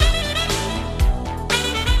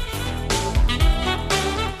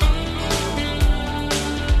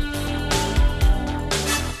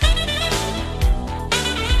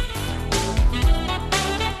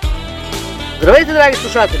Здравейте, драги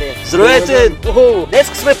слушатели! Здравейте! Днес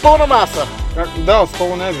сме пълна маса. Да,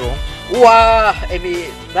 скоро не е било.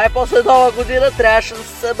 Най-после нова година трябваше да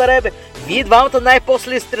се съберем. Вие двамата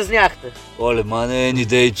най-после изтрезняхте. Оле, мане, ни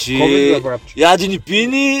дейчи. COVID, бе, братче. Ядени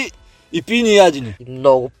пини и пини ядени.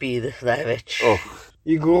 Много пиех най-вече. Ох.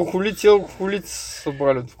 И горохолици и алкохолици са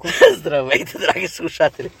събрали тук. Здравейте, драги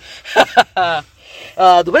слушатели!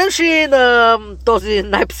 Добре дошли на този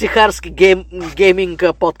най-психарски гейминг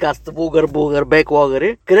подкаст Булгар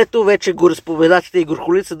Беклогъри, където вече гореспоменатите и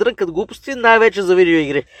горхолици дрънкат глупости, най-вече за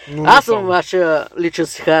видеоигри. Аз съм вашия личен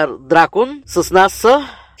психар Дракон, с нас са...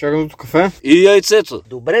 Черното кафе. И яйцето.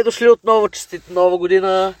 Добре дошли отново, честит нова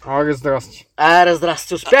година. Здрасти.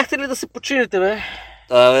 Здрасти. Успяхте ли да се почините, бе?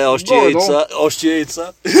 Още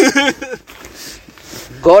яйца.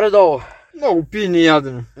 Горе-долу. Много пини и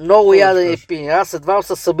ядени. Много ядени и пини. Аз едва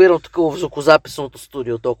се събирам такова в звукозаписното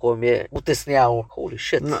студио, толкова ми е утесняло. Holy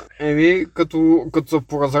shit. Като се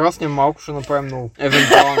поразраснем малко, ще направим много.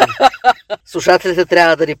 Евентуално. Слушателите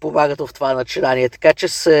трябва да ни помагат в това начинание, така че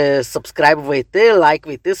се сабскрайбвайте,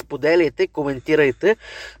 лайквайте, споделяйте, коментирайте,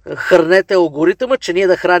 хранете алгоритъма, че ние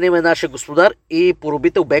да храниме нашия господар и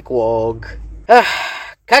поробител Беклог.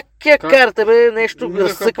 Как я карате, бе? Нещо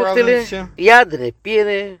разсъкахте ли? Ядене,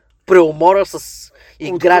 пиене, преумора с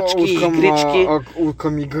играчки и игрички.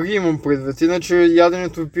 Към игри имам предвид, иначе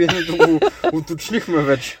яденето и пиенето го уточнихме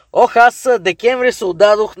вече. Аз декември се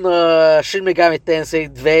отдадох на Shin Megami Tensei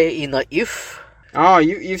 2 и на If.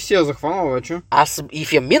 If си я захванал вече? Аз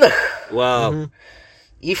If я минах. Вау.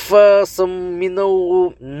 If съм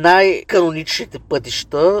минал най-каноничните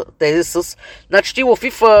пътища, тези с... Значи ти в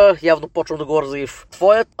If, явно почвам да говоря за If.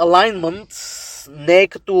 Твоят алайнмент не е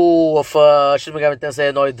като в Shin Megami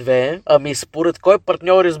Tensei 1 и 2, ами според кой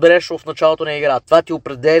партньор избереш в началото на играта. Това ти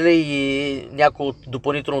определя и някой от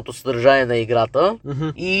допълнителното съдържание на играта.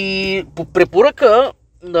 И по препоръка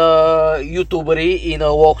на ютубъри и на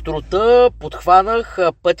локтрута подхванах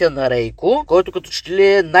пътя на Рейко, който като че ли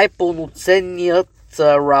е най-пълноценният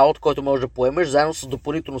раут, който можеш да поемеш, заедно с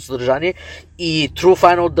допълнително съдържание и True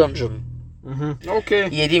Final Dungeon.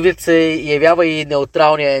 И един вид се явява и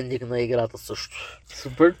неутралния ендинг на играта също.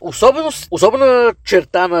 Супер. Особена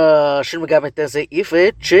черта на Shin Megami Tensei If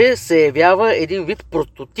е, че се явява един вид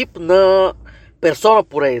прототип на персона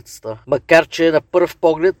поредицата. Макар че на пръв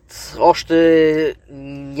поглед още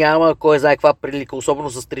няма кой знае каква прилика, особено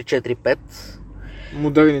с 3-4-5.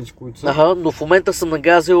 Модерните, които са. Но в момента съм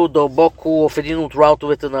нагазил дълбоко в един от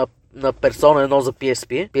раутовете на Persona 1 за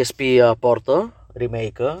PSP порта,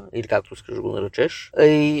 ремейка, или както искаш да го наречеш.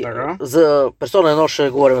 И за Persona 1 ще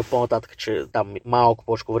говорим по-нататък, че там малко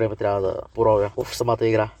повече време трябва да поровя в самата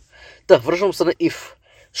игра. Връщам се на If.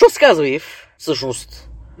 Що се казва If, всъщност?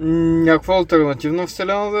 Някаква алтернативна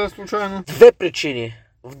вселена да е случайно? Две причини.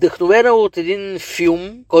 Вдъхновена от един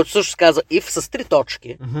филм, който също се казва If, с 3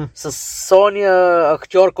 точки. С ония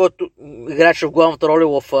актьор, който играче в главната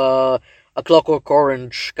роля в A Clockwork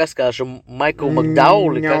Orange. Как се казваш? Майкъл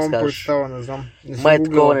Макдауъл или как се казваш? Нямам представа, не знам.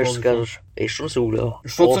 Такова нещо се казваш. Що не се го гледал?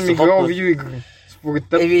 Защото съм играл видеоигри. Според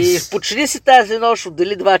теб... Почини си тази нощ,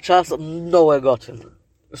 отдели 2 часа. Много е готин.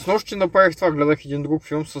 С нощи направих това, гледах един друг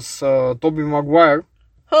филм с Тоби Магуайр.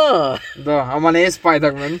 Да, ама не е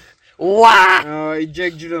Спайдърмен. И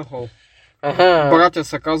Джейк Джиленхол. Братя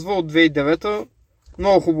се казва, от 2009-та.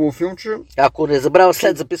 Много хубаво филмче. Ако не забравя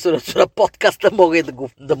след записването на подкаста, мога и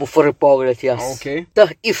да му фърля поглед и аз.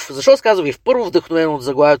 If. Защо се казва If? Първо вдъхновено от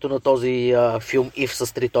заглавието на този филм If с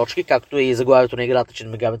 3 точки, както и заглавието на играта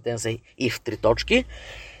Shin Megami Tensei If 3 точки.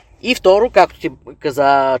 И второ, както ти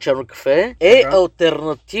каза Черно кафе, е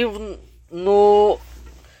алтернативно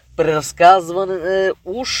преразказване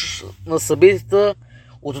уж на събитията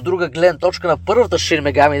от друга гледна точка на първата Shin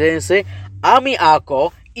Megami Tensei, ами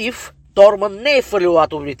ако If Торман не е фърлил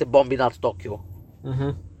атомните бомби над Токио.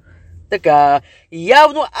 Така,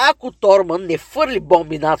 явно ако Торман не фърли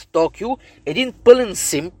бомби над Токио, един пълен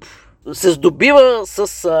симп се здобива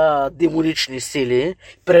с демонични сили,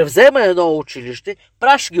 превзема едно училище,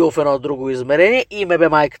 праща ги в едно друго измерение и мебе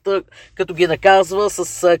майката, като ги наказва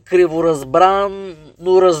с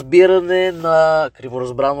криворазбрано разбиране.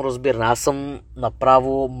 Аз съм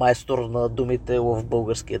направо майстор на думите в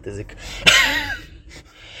българският език.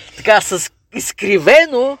 Така, с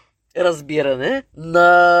изкривено разбиране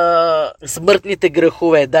на смъртните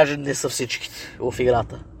грехове, даже не са всичките в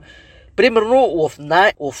играта. Примерно в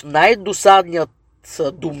най-досадният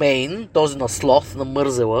домейн, този на слот, на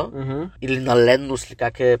мързела, или на ленност, или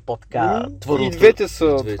как е по-така твърдо. И двете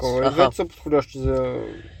са такова, и двете са подходящи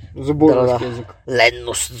за български език.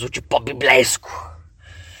 Ленност звучи по-библейско.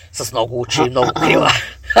 С много очи и много крила.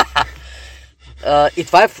 И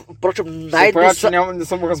това е, впрочем, не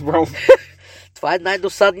съм разбрал. Това е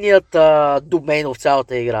най-досадният домейн в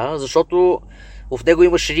цялата игра, защото в него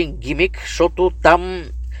имаш един гимик, защото там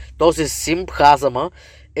този Симп Хазама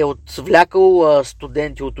е отвлякал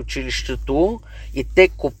студенти от училището и те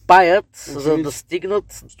копаят, за да стигнат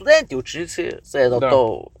студенти, ученици,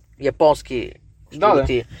 то японски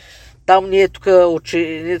студенти. Там ние тук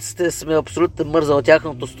учениците сме абсолютно мързали,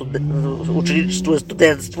 тяхното ученичество е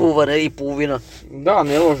студентствуване и половина. Да,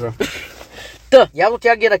 не е лъжа. Явно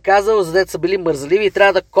тя ги е наказал, за да са били мързливи и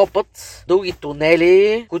трябва да копат дълги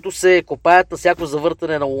тунели, които се копаят на всяко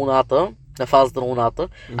завъртане на Луната, на фазата на Луната.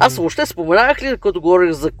 Аз въобще споменах ли, като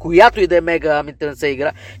говорих за която и да е мега интернет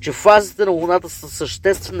игра, че фазите на Луната са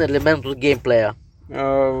съществен елемент от геймплея?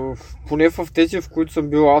 Поне в тези, в които съм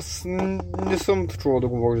бил, аз не съм чувал да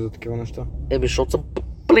говориш за такива неща. Защото съм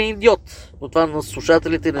пълен идиот. Но това на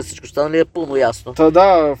слушателите и на всичко останали е пълно ясно.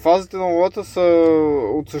 Да, фазите на Луната са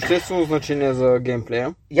от съществено значение за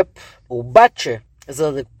геймплея. Обаче,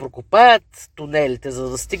 за да прокопаят тунелите, за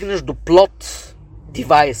да стигнеш до плот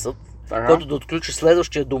девайсът, който да отключи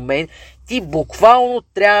следващия домейн, ти буквално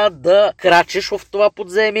трябва да крачеш в това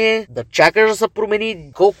подземие, да чакаш да се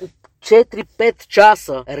промени колко 4-5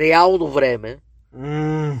 часа реално време.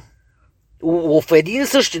 В един и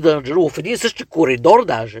същи дънжър, в един и същи коридор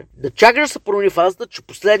даже, да чакаш да се промени фазата, че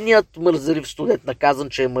последният мързелив студент, наказан,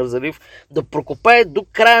 че е мързелив, да прокопае до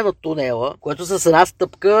края на тунела, което с една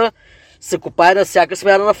стъпка се копае на всяка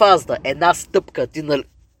смяна на фазата. Една стъпка, ти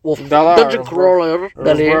в Dungeon Crawler,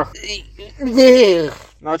 дали...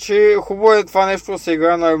 Значи хубаво е това нещо да се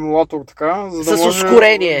играе на емулатор така, за да с може...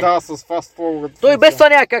 ускорение. Да, с fast forward. Той без това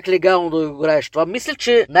няма как легално да го играеш това. Мисля,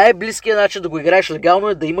 че най-близкият начин да го играеш легално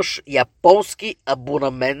е да имаш японски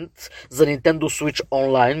абонамент за Nintendo Switch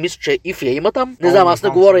Online. Мисля, че If я има там. Не знам, аз не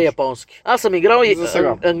говоря японски. Аз съм играл и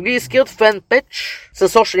английският фен печ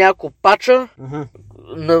с още няколко пача.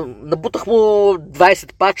 Набутах му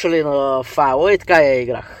 20 пачали на файла и така я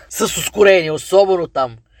играх. С ускорение, особено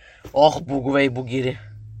там. Ох, богове и богири.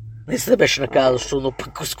 Не се беше наказащо, но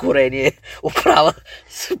пък ускорение оправа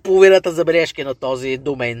с половината забележки на този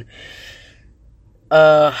домейн.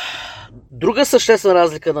 Друга съществена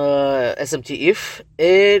разлика на SMT If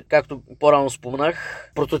е, както по-рано споменах,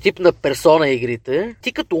 прототип на персона игрите.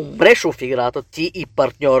 Ти като умреш в играта, ти и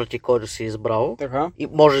партньорът ти, който си избрал, и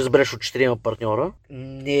може да избереш от 4 партньора,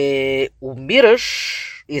 не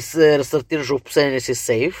умираш и се рестартираш в последния си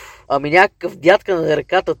сейф, ами някакъв дядка на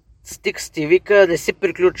реката Стикс ти вика, не си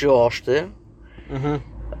приключил още.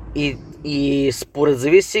 И според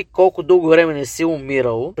зависи колко дълго време не си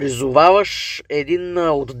умирал, призоваваш един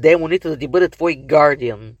от демоните да ти бъде твой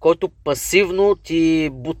гардиан, който пасивно ти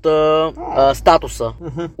бута статуса.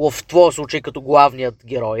 В твоя случай като главният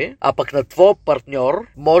герой. А пък на твой партньор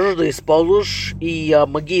можеш да използваш и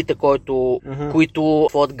магиите, които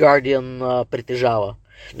твоят гардиан притежава.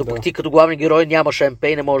 Но пък ти като главни герой нямаш МП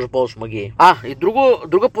и не можеш да ползваш магии. И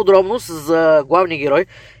друга подробност за главния герой.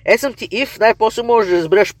 SMT If най-после можеш да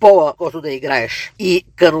избереш пола, който да играеш. И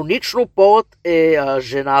канонично полът е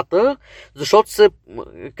жената, защото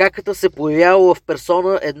каката се появява в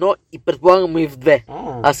персона 1 и предполагам и в 2.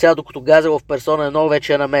 Аз сега докато газя в персона 1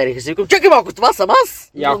 вече я намерих. И си викам, чакай малко, това съм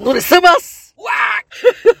аз, но не съм аз.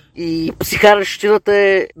 И психарщината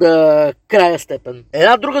е на края степен.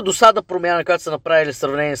 Една друга досада промяна, която са направили в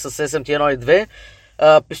сравнение с SMT1 и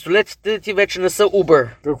 2, пистолетите ти вече не са Uber.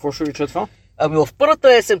 Какво ще рече това? В първата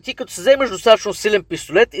SMT, като се вземеш достатъчно силен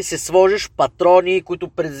пистолет и се сложиш патрони, които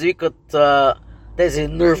предизвикат тези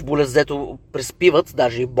нърв болест, дето приспиват,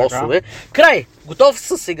 даже и босове. Край! Готов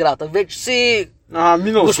с играта. Вече си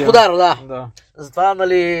господар, да. Затова,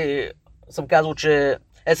 съм казал, че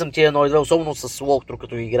SMT 1 и 2, особено с walkthrough,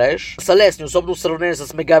 като играеш, са лесни, особено в сравнение с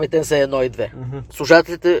Megami Tensei 1 и 2.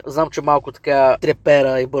 Слушателите, знам, че малко така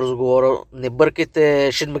трепера и бързо говоря, не бъркайте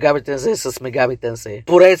Shin Megami Tensei с Megami Tensei.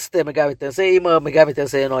 Поредиците Megami Tensei има Megami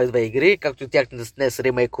Tensei 1 и 2 игри, както и тяхните SNES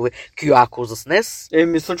ремейкове Kyuako за SNES.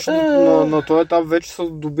 Мисля, че на този етап вече са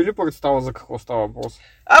добили представа за какво става въпрос.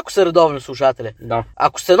 Ако са редовни слушатели. Да.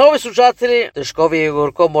 Ако сте нови слушатели, тежко ви и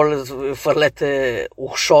горко, моля да фърлете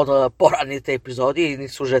ухшо на по-ранните епизоди и ни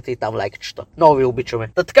служете и там лайкчета. Много ви обичаме.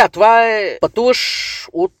 Така, това е пътуваш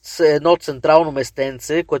от едно централно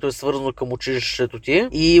местенце, което е свързано към училището ти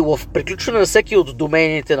и в приключване на всеки от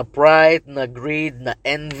домените на Pride, на Greed, на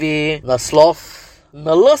Envy, на Sloth.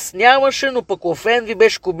 На Lust нямаше, но пък в Envy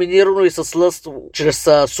беше комбинирано и с Lust чрез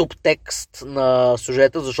субтекст на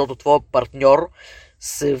сюжета, защото твой партньор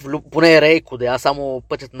поне Рейко, аз само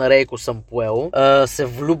пътят на Рейко съм поел, се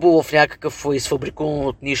влюбил в някакъв изфабрикуван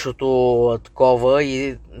от нишото такова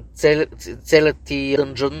и целият ти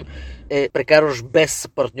дънжън прекарваш без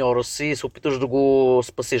партньора си и се опиташ да го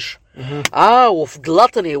спасиш. В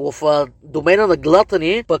глатани, в домена на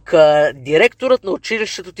глатани, пък директорът на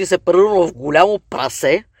училището ти се превърнал в голямо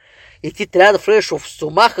прасе и ти трябва да влезеш в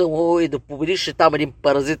стомаха му и да победиш там един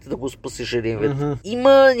паразит и да го спасиш един вид.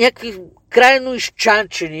 Има някакви крайно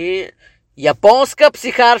изчанчени японска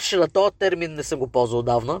психарщина. Този термин не съм го ползвал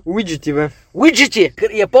отдавна. Уиджети, бе. Уиджети.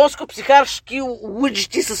 Японско психарски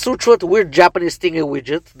уиджети се случват. Weird Japanese thing е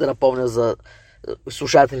widget, да напомня за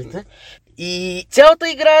слушателите. И цялата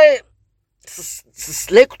игра е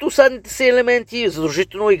с лекото осадните си елементи.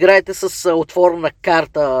 Задължително играете с отворена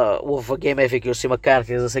карта в Game FAQs, има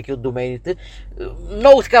карти за всеки от домените.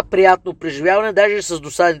 Много така приятно преживяване, даже с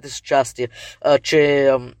досадните си части,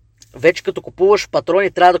 че вече като купуваш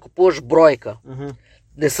патрони, трябва да купуваш бройка.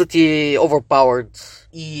 Не са ти overpowered.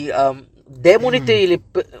 И демоните или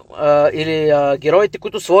героите,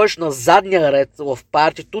 които сложиш на задния ред в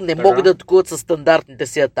партито, не могат да атакуват с стандартните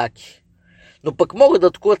си атаки. Но пък могат да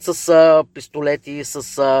атакуват с пистолети,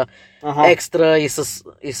 с екстра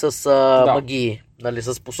и с магии, нали,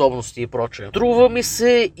 с способности и прочее. Струва ми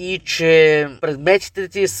се и, че предметите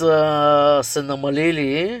ти са се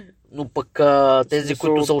намалили, но пък тези,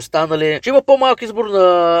 които са останали... Че има по-малък избор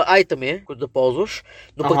на айтеми, които да ползваш,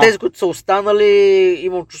 но пък тези, които са останали,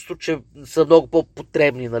 имам чувство, че са много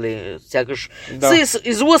по-потребни, нали, сякаш са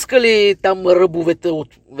излъскали там ръбовете,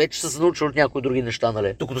 вече са се научили от някои други неща,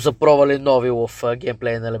 нали, докато са пробвали нови в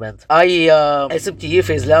геймплейен елемент. И SMT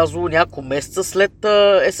е излязло няколко месеца след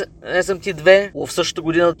SMT2, в същата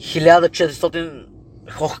година 1400...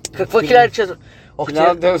 Какво е 1400?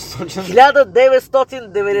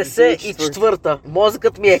 1994.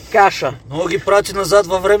 Мозъкът ми е каша. Много ги прати назад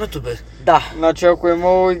във времето, бе. Да. Значи ако е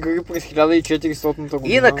имало игри през 1400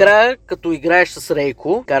 година... И накрая, като играеш с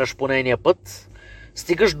Рейко, караш по нейния път,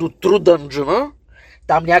 стигаш до True Dungeon,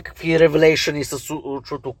 там някакви ревелейшъни се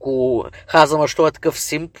случват около Хазама, що е такъв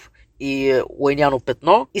симп и лайняно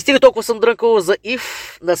петно. И стига толкова съм дрънкал за If.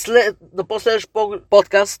 На последващ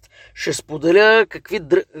подкаст ще споделя какви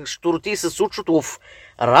щуроти се случват в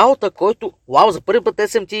работа, който, за първи път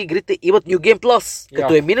SMT игрите имат New Game Plus.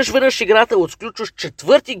 Като минеш веднъж играта, отключваш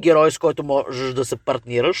четвърти герой, с който можеш да се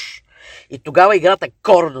партнираш и тогава играта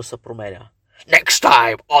коренно се променя. Next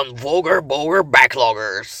time on Vulgar Bulgar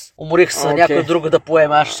Backloggers. Уморих се, някой друг да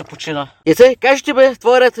поеме, аз ще се почина. И кажи ти, бе,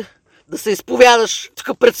 твой ред да се изповядаш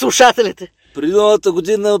тук пред слушателите. Преди новата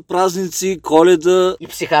година, празници, Коледа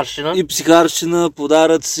и психарщина,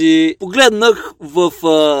 подаръци. Погледнах в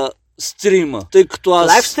стрима, тъй като аз...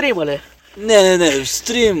 Лайв стрима ли? Не,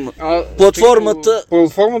 стрим. Платформата...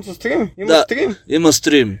 Платформата стрим? Стрим? Има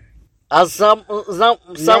стрим. Аз знам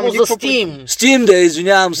само за Steam. Steam, да,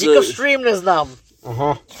 извинявам се. Никакъв стрим не знам.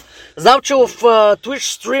 Знам, че в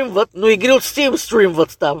Twitch стримват, но игри от Steam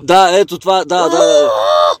стримват там. Да, ето това, да.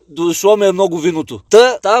 Дошло ми е много виното.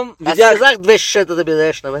 Там видях... Аз не знах 2 шишета да ми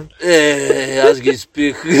дадеш на мен. Аз ги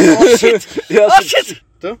изпих. Shit!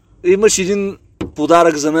 Имаш един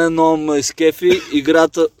подарък за мен, много ме изкефи.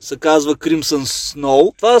 Играта се казва Crimson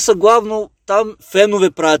Snow. Това са главно там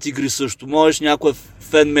фенове правят игри също. Можеш някоя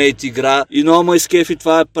фенмейт игра и много ме изкефи.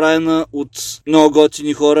 Това е правена от много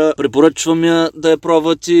готини хора. Препоръчвам я да я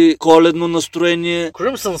пробвате. Коледно настроение.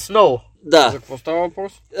 Crimson Snow. Да. За какво става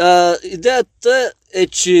въпрос? Идеята е,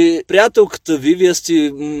 че приятелката ви, вие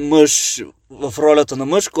сте мъж в ролята на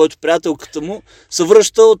мъж, който приятелката му се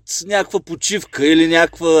връща от някаква почивка или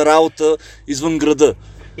някаква работа извън града.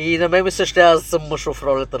 И на мен ми се ще аз съм мъж в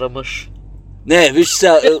ролята на мъж. Не, виж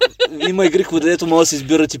сега, има игри, където може да се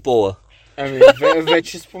избират и пола.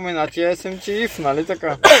 Вече споменатия SMT, нали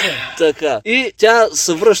така? Така. И тя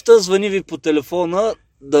се връща, звъни ви по телефона,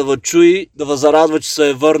 да ви чуи, да ви зарадва, че се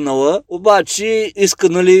е върнала. Обаче иска,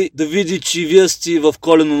 нали, да види, че вие сте в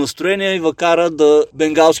колено настроение и ви кара да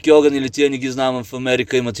бенгалски огън, или тия не ги знам, в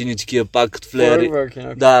Америка имат и ни такива пак като флеери.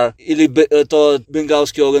 Да, или то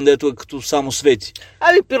бенгалски огън, дето е като само свети.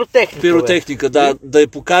 Пиротехника. Пиротехника, да я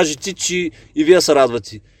покажете, че и вие се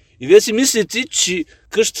радвате. И вие си мислите, че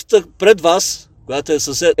къщата пред вас, която е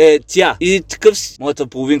съсед, е тя. И такъв си. Моята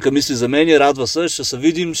половинка мисли за мен, радва се, ще се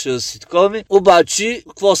видим, ще си такови. Обаче,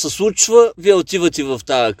 какво се случва? Вие отивате в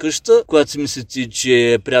тази къща, която си мислите,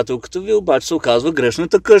 че е приятелката ви, обаче се оказва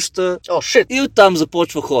грешната къща. И оттам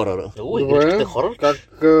започва хорора. Добре,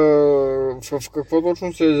 в какво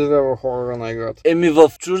точно се изявява хорора на играта?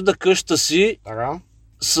 В чужда къща си,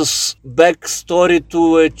 с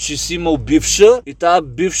бексторито е, че си имал бивша и тази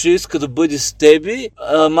бивша иска да бъде с теби.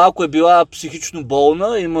 Малко е била психично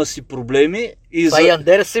болна, има си проблеми. Това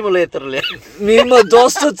Яндер Симулейтър ли? Има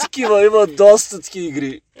доста такива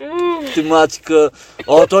игри. Тематика.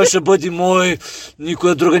 Той ще бъде мой,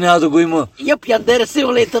 никоя друга няма да го има. Яндер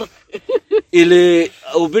Симулейтър. Или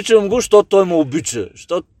обичам го, защото той ме обича.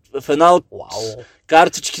 Защото в една от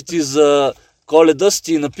картичките за Коледа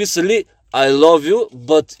сте написали I love you,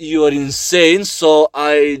 but you are insane, so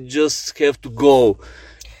I just have to go.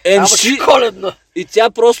 Коледна. И тя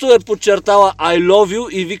просто е подчертала I love you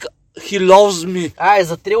и вика he loves me.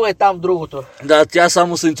 Затрила е там другото. Да, тя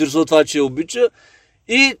само се интересува това, че я обича.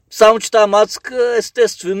 И само, че тази мацка,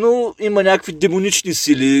 естествено, има някакви демонични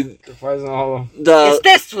сили. Каква е изненада? Да.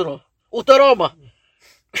 Естествено! От арома!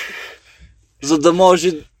 За да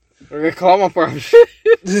може... Реклама правиш.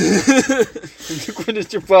 Никой не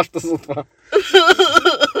ти плаща за това.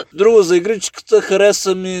 Друго за игричката,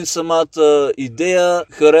 хареса ми самата идея,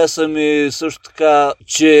 хареса ми също така,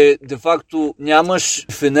 че де-факто нямаш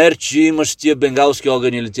фенерчи, имаш тия бенгалски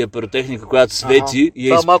огъни или тия пиротехника, която свети.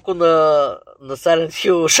 Това малко на Silent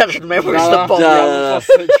Hill Shattered Memories да помня. Да.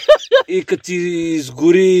 И като ти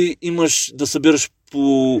изгори, имаш да събираш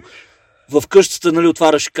в къщата, нали,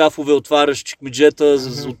 отваряш шкафове, отваряш чекмеджета,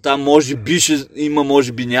 оттам може би ще има,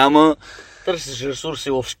 може би няма. Търсиш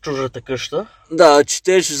ресурси в чужата къща. Да,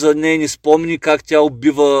 четеш за нейни спомени, как тя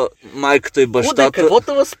убива майката и бащата. Какво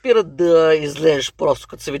те възпира да излезеш просто,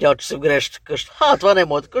 като си видял, че си в грешната къща? Това не е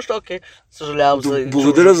моята къща, окей. Съжалявам за...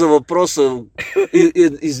 Благодаря за въпроса.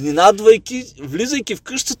 Изненадвайки, влизайки в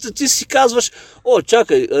къщата, ти си казваш,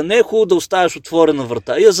 чакай, не е хубаво да оставяш отворена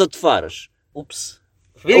врата. И я затваряш. Упс.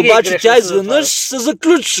 Обаче тя изведнъж се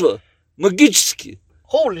заключва. Магически.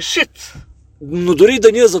 Holy shit! Но дори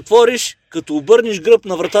да не я затвориш, като обърнеш гръб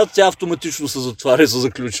на вратата, тя автоматично се затваря и се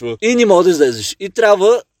заключва. И не може да излезеш. И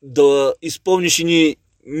трябва да изпълниш едни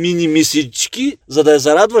мини мисички, за да я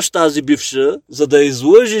зарадваш тази бивша, за да я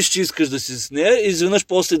излъжиш, че искаш да си с нея, и изведнъж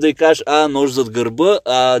после да й кажеш, нож зад гърба,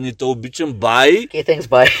 не те обичам, бай. Okay,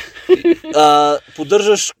 thanks, bye.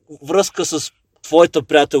 Поддържаш връзка с твоята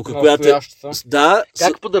приятелка, която е... Да.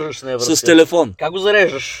 Как поддържаш с нея връзка? С телефон. Как го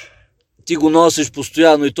зареждаш? Ти го носиш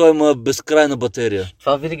постоянно и той има безкрайна батерия.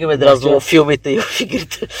 Това винаги ме дразва в филмите и в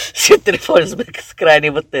игрите. Си телефони с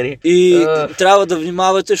безкрайни батерии. И трябва да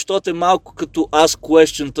внимавате, защото е малко като ask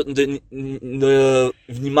question, да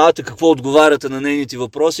внимавате какво отговаряте на нейните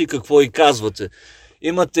въпроси и какво й казвате.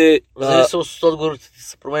 Имате... Зависимост от отговорите ти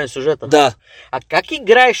се променя сюжета. Да. А как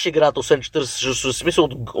играеш играта, освен 40? В смисъл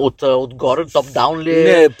отгоре, топ-даун ли е?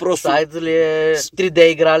 Не, просто... Сайд ли е? 3D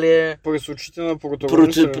игра ли е? През очите на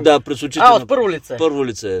протагониста. Да, през очите от първо лице? Първо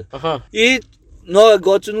лице. Аха. И много е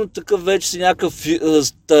готино, такъв вече си някакъв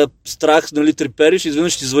страх, нали, трепериш,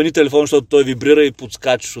 изведнъж ти звъни телефон, защото той вибрира и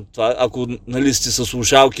подскачаш от това. Ако, нали, сте с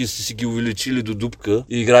слушалки и сте си ги увеличили до дупка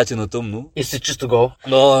и играете на тъмно. И сте чисто гол.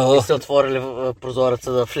 И сте отворили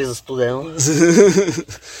прозореца да влиза студено.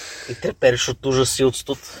 И трепериш от ужас и от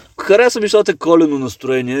студ. Хареса ми, защото е коледно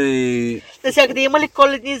настроение и... Навсякъде има ли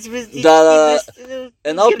коледни звезди? Да.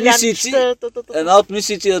 Една от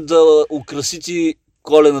мисиите е да украсите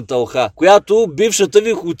колената лха, която бившата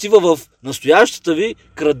ви отива в настоящата ви,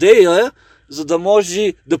 краде я, за да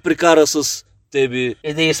може да прекара с теби.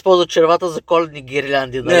 И да използва червата за коледни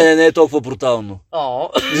гирлянди. Не е толкова брутално.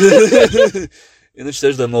 Иначе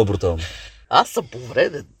ще да е много брутално. Аз съм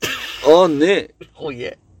повреден. Не.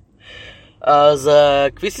 За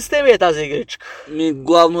какви системи е тази игричка?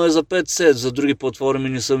 Главно е за 5 за други платформи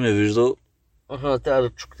не съм я виждал. Трябва да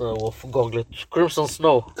чукна в Google.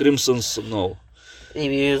 Crimson Snow.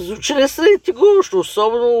 И звучи не тягуващо,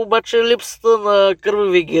 особено обаче липсата на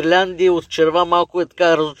кървави гирлянди от черва малко е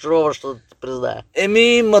така разочароваща, да ти призная.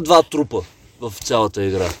 Има 2 трупа в цялата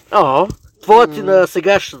игра. Твоя ти на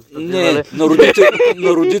сегашната. Не, на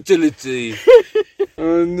родителите й.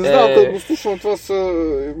 Не знам, да го слушам, това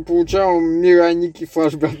получавам Мира и Ники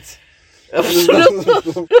флашбаци.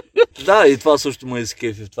 Абсолютно. Да, и това също ме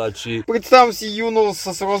изкефи в това, че... Представям си Юно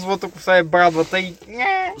с розовата коса и брадвата и...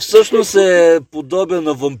 Всъщност е подобен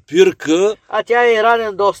на вампирка. Тя е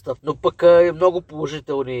ранен достъп, но пък е много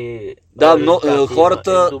положителни... Да, но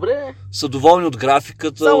хората са доволни от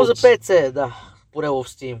графиката. Само за PC, да. Поне в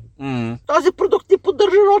Steam. Този продукт не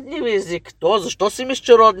поддържа родния ми език. Защо си мисля,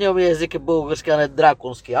 че родния ми език е български, а не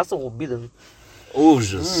драконски? Аз съм обиден.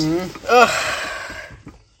 Ужас.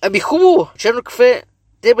 Хубаво. Черно кафе,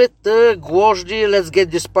 тебе гложди, let's get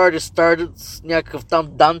this party started, някакъв там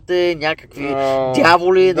Данте, някакви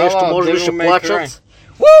дяволи, нещо може би ще плачат.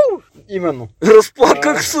 Именно.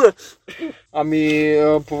 Разплаках се!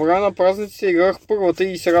 По време на празниците играх първата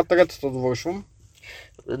и сега третата довършвам.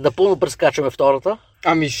 Напълно прескачаме втората.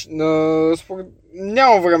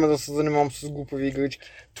 Няма време да се занимавам с глупави игрички.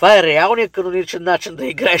 Това е реалният каноничен начин да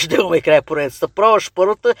играеш Devil May Cry поредицата. Пробваш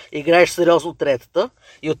първата, играеш сериозно третата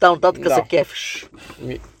и оттам нататък се кефиш.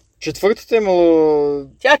 Четвъртата имало...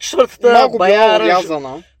 Тя четвъртата малко била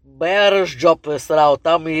урязана. Баяръж джоб е срал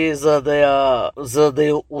там и за да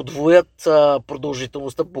я удвоят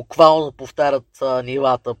продължителността, буквално повтарят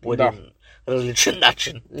нивата по един различен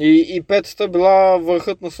начин. И петата била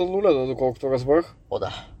върхът на сладоледа, доколкото разбрах. О,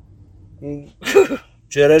 да.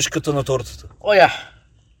 Черешката на тортата. О, я.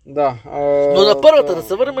 Да. Но на първата, да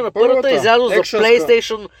се върнем на първата, излязо за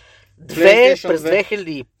PlayStation 2 през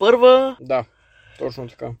 2001. Да. Точно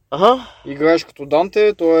така. Ага. Играеш като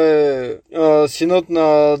Данте, той е синът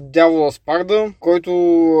на дявола Спарда,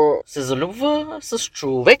 който се залюбва с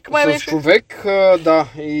човек, май беше? С човек, да,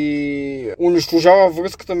 и унищожава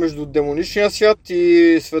връзката между демоничния свят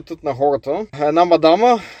и светът на хората. Една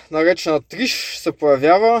мадама, наречена Триш, се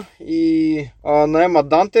появява и наема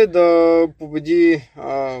Данте да победи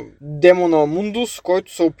демона Мундус,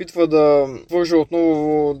 който се опитва да свърже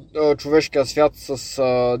отново човешкия свят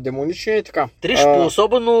с демоничния и така. Триш по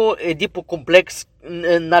особено по комплекс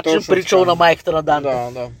начин причал на майката на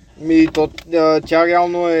Данте. Да. Тя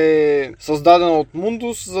реално е създадена от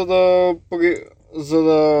Мундус, за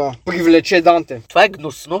да привлече Данте. Това е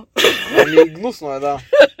гнусно. Гнусно е, да.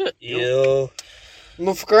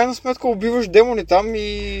 Но в крайна сметка убиваш демони там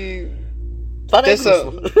и... Това не е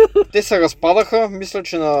гнусно. Те се разпадаха, мисля,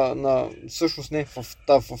 че всъщност не,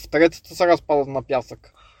 в третата се разпадат на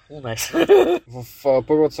пясък. В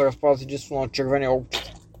първата се разпадат единствено на червения огън.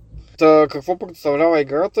 Какво представлява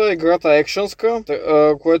играта? Играта е екшънска,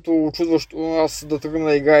 което очудващо аз да тръгна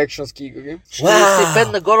да играя екшънски игри. Ще си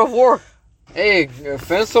фен на God of War?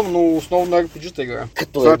 Фен съм, но основно на RPG-та играя.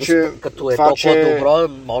 Като е толкова добро,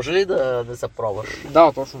 може ли да не се пробваш?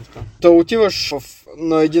 Да, точно така. Та отиваш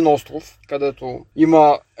на един остров, където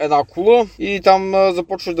има една кула и там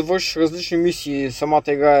започваш да вършиш различни мисии. Самата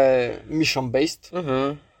игра е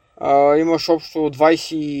mission-based. Имаш общо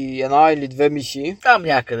 21 или 2 мисии. Там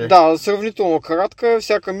някъде. Да, сравнително кратка.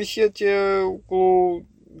 Всяка мисия ти е около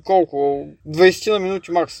 20 на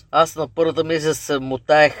минути макс. Аз на първата мисия се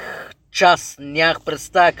мотаех час. Нямах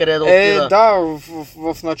представя къде да отида. Да,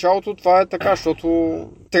 в началото това е така, защото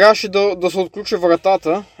трябваше да се отключи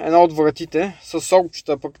вратата, една от вратите, с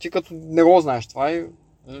сокчета, пък ти като не го знаеш това е...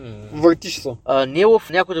 Въртиш се. Ние в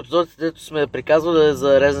някои епизодите, където сме приказвали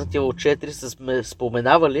за Resident Evil 4, сме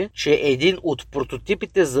споменавали, че един от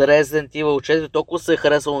прототипите за Resident Evil 4 толкова се е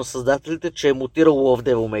харесал на създателите, че е мутирало в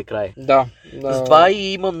Devil May Cry. Да. Затова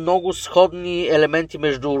и има много сходни елементи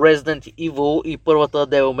между Resident Evil и първата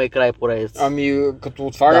Devil May Cry поредица. Като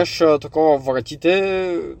отваряш такова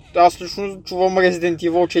вратите, аз лично чувам Resident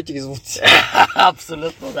Evil 4 звуци.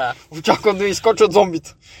 Абсолютно, да. Очаквам да изкочат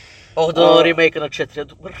зомбите. Ремейка на 4 е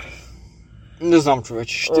добър. Не знам,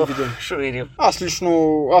 човече, ще видим. Ще видим. Аз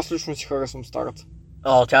лично си харесвам старата.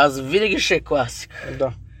 Тя винаги ще е класика.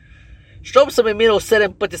 Да. Щом съм минал 7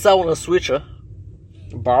 пъти само на Switch-а.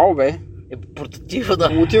 Браво, бе. Портатива, да.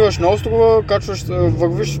 Отиваш на острова, качваш,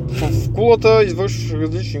 вървиш в кулата, извършваш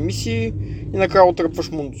различни мисии и накрая отръпваш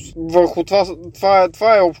Мундус. Върху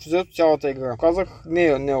това е общо взето цялата игра. Казах,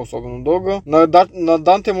 не е особено дълга. На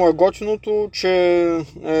Данте му е готиното, че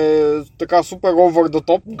е така супер over the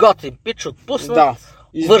top. Готин пич, отпуснат. Да.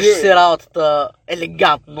 Върши си работата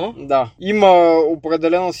елегантно. Да. Има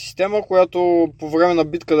определена система, която по време на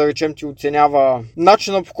битка, да речем, ти оценява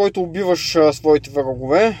начина, по който убиваш своите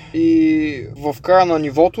врагове и в края на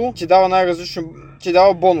нивото ти дава най-различни... Ти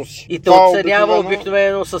дава бонуси. И те оценява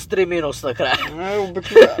обикновено с 3 минус накрая.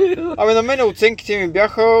 На мен оценките ми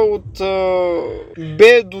бяха от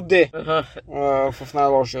Б до Д. В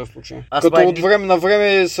най-лошия случай. Като от време на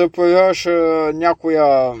време се появяваше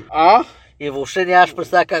някоя А. И въобще нямаш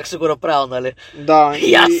представа как се го направил, нали? Да.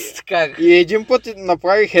 И един път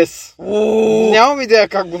направих С. Нямам идея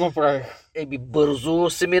как го направих. Бързо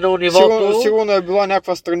си минал нивото. Сигурно е била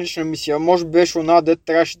някаква странична мисия. Може би беше она, дет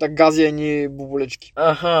трябваше да гази едни боболечки.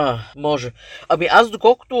 Може. Аз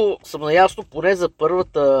доколкото съм наясно, поне за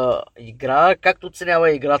първата игра, както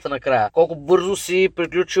оценява играта накрая. Колко бързо си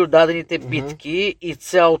приключил дадените битки и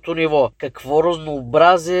цялото ниво. Какво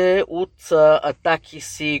разнообразие от атаки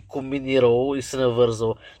си комбинирал и се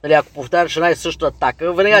навързал. Нали, ако повтаряш една и съща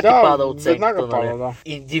атака, веднага ти пада оценката. Нали?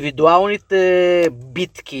 Индивидуалните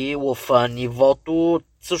битки в нивото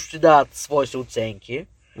също ти дават своите оценки.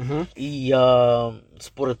 И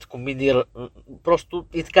според комбинира, просто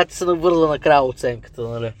и така ти се навързва накрая оценката,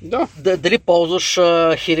 нали? Да. Дали ползваш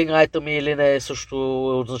хилинг айтъми или не, също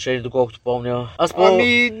е от значение, доколкото помня.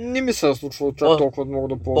 Не ми се е случвало чак толкова много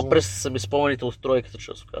да ползвам. По-през са ми спомените от тройката,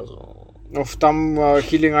 често казвам. Там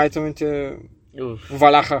хилинг айтъмите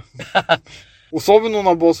валяха. Особено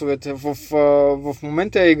на босовете. В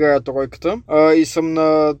момента играя тройката и съм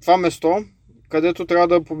на това место, където трябва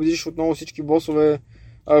да победиш отново всички босове,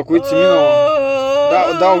 които си минала.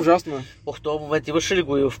 Да, ужасно е. В този момент имаше ли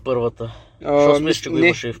го и в първата? Защото мисля, че го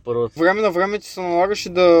имаше и в първата. Време на време ти се налагаше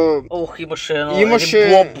да... Имаше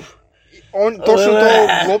един блоб. Точно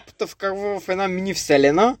този блоб те вкарва в една мини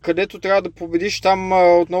вселена, където трябва да победиш там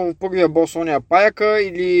отново първия бос, ония паяка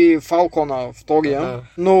или Фалкона, втория.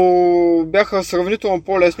 Но бяха сравнително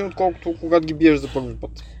по-лесни, отколкото когато ги биеш за първи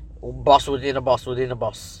път. Бас на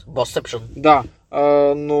бас. Босепшън. Да,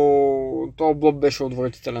 но този блоб беше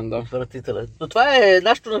отвратителен, да. Отвратителен. Но това е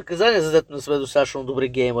нашето наказание, за да не сме достатъчно добри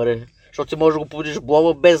геймери. Защото ти можеш да го победиш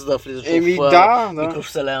блоба без да влизаш в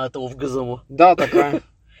микровселената, в гъза му. Да, така е.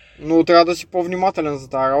 Но трябва да си по-внимателен за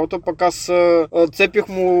тази работа. Пък аз цепих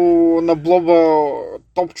му на блоба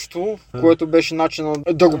топчето, което беше начинът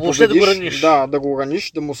да го победиш. Да го раниш. Да го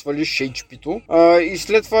раниш, да му свалиш HP-то. И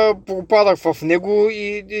след това пропадах в него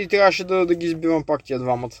и трябваше да ги избивам пак тия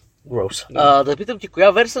двамата. Gross. Да питам ти,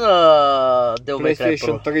 коя версия на Devil May Cry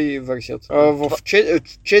PlayStation 3 версията. В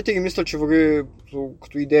 4 мисля, че върви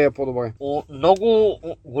като идея е по-добре. Много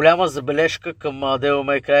голяма забележка към Devil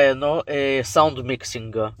May Cry 1 е саунд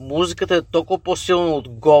миксинга. Музиката е толкова по-силна от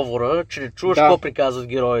говора, че не чуваш какво приказват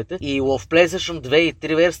героите. И в PlayStation 2 и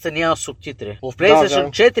 3 версията няма субтитри. В PlayStation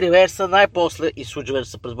 4 версия най-после и Switch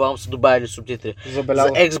версия, предполагам, са добавили субтитри. За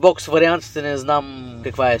Xbox вариантите не знам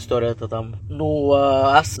каква е историята там. Но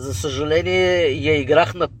аз, за съжаление, я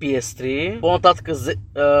играх на PS3. По-нататък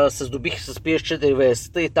се здобих с PS4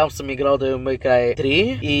 версията и там съм играл Devil May Cry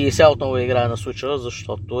 3 и сега отново играя на Switch,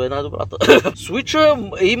 защото е най-добрата.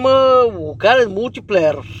 Switch има локален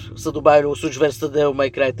мултиплеер, са добавили от Switch версията Devil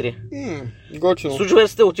May Cry 3. Готино. Switch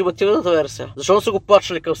версията е ултимативната версия. Защо са го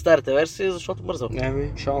плачали към старите версии? Защото мързал.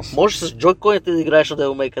 Шанс. Можеш с джойконите да играеш на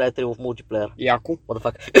Devil May Cry 3 в мултиплеер. Яко. What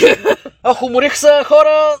the fuck? Уморих се,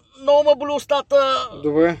 хора! Много ма боли устата.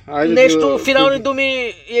 Добре, айде. Нещо, финални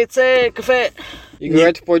думи, яйце, кафе.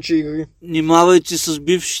 Играйте повече игри. Внимавайте с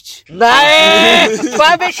бившите.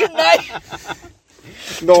 Това беше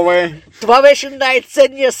Добре. Това беше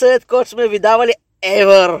най-ценният съвет, който сме ви давали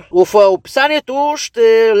ever. В описанието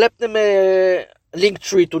ще лепнем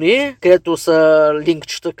линктрито ни, където са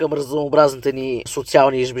линкчета към разнообразните ни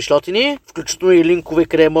социални измишлотини, включително и линкове,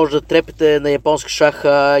 къде може да трепете на японски шах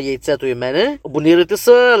яйцето и мене. Абонирайте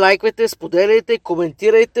се, лайквайте, споделяйте,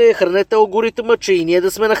 коментирайте, хранете алгоритъма, че и ние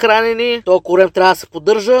да сме нахранени. Този корем трябва да се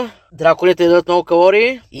поддържа. Драконите дадат много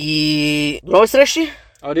калории и до нови срещи!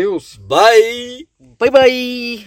 Адиос! Бай! Бай-бай!